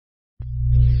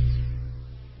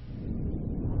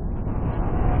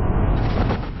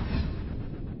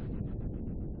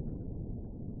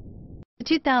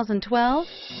2012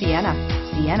 Sienna.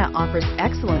 Sienna offers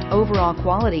excellent overall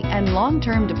quality and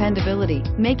long-term dependability,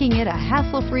 making it a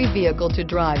hassle-free vehicle to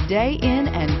drive day in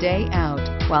and day out,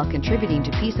 while contributing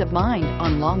to peace of mind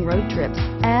on long road trips.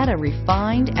 Add a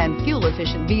refined and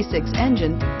fuel-efficient V6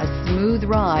 engine, a smooth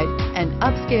ride, and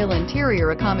upscale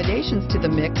interior accommodations to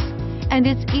the mix, and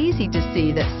it's easy to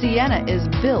see that Sienna is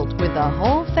built with the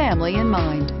whole family in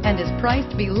mind and is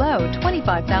priced below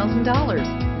 $25,000.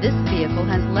 This vehicle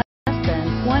has less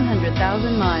than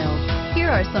 100,000 miles. Here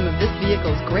are some of this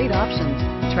vehicle's great options: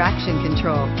 traction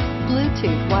control,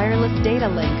 Bluetooth wireless data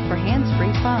link for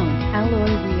hands-free phone, alloy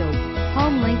wheels,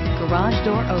 HomeLink garage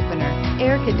door opener,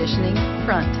 air conditioning,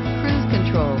 front, cruise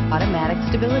control, automatic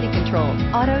stability control,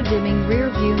 auto-dimming rear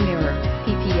view mirror,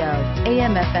 PPO,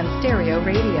 AM/FM stereo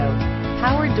radio,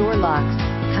 power door locks.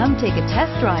 Come take a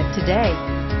test drive today.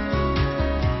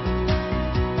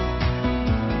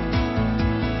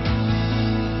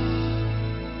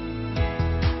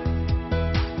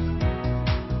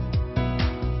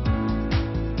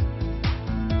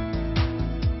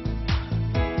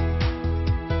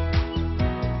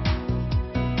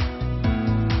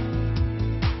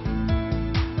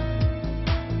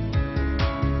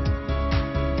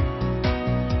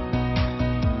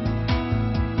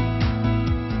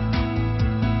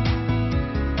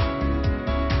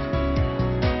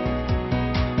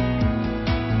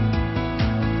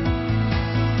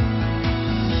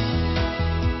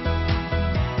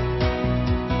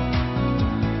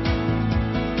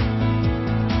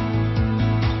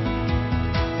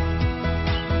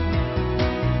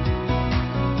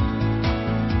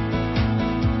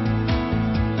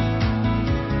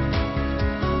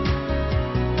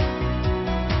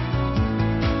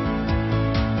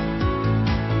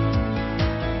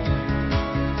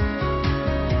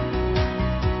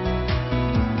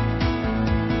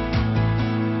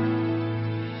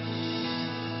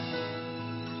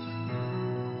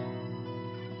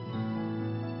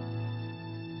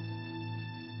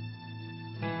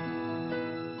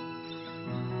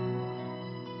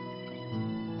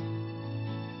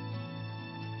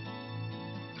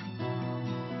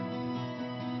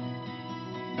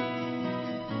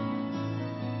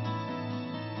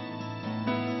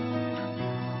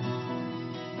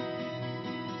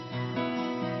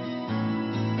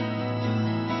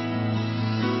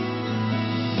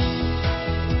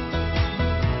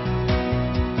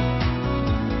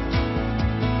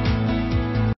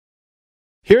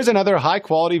 Here's another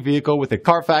high-quality vehicle with a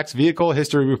Carfax Vehicle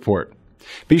History Report.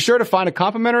 Be sure to find a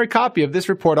complimentary copy of this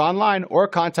report online or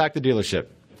contact the dealership.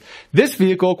 This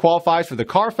vehicle qualifies for the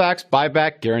Carfax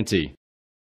Buyback Guarantee.